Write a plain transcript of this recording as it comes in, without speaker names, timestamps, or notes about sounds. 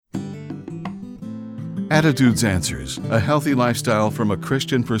Attitudes Answers, a healthy lifestyle from a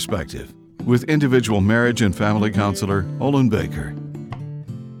Christian perspective, with individual marriage and family counselor Olin Baker.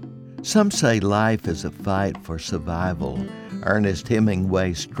 Some say life is a fight for survival. Ernest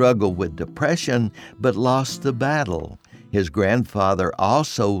Hemingway struggled with depression but lost the battle. His grandfather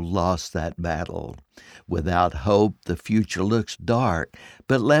also lost that battle. Without hope, the future looks dark,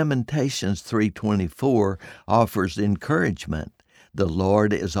 but Lamentations 3:24 offers encouragement. The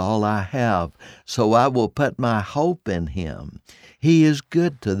Lord is all I have, so I will put my hope in Him. He is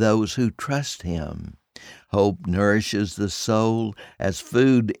good to those who trust Him. Hope nourishes the soul as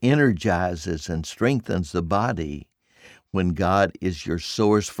food energizes and strengthens the body. When God is your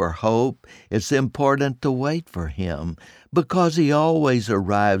source for hope, it's important to wait for Him because He always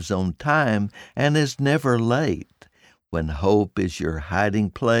arrives on time and is never late. When hope is your hiding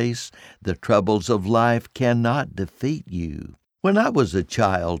place, the troubles of life cannot defeat you. When I was a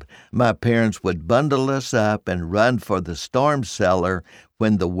child, my parents would bundle us up and run for the storm cellar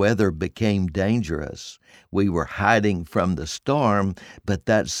when the weather became dangerous. We were hiding from the storm, but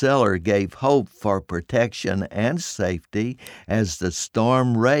that cellar gave hope for protection and safety as the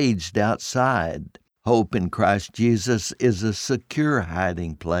storm raged outside. Hope in Christ Jesus is a secure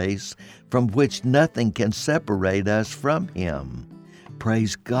hiding place from which nothing can separate us from Him.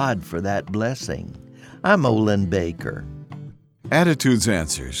 Praise God for that blessing. I'm Olin Baker. Attitudes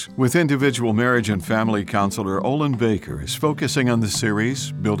Answers with individual marriage and family counselor Olin Baker is focusing on the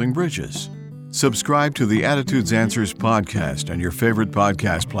series Building Bridges. Subscribe to the Attitudes Answers podcast on your favorite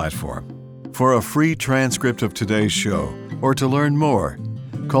podcast platform. For a free transcript of today's show or to learn more,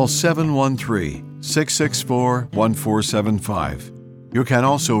 call 713-664-1475. You can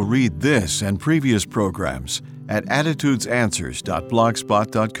also read this and previous programs at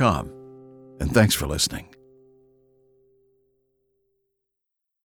attitudesanswers.blogspot.com. And thanks for listening.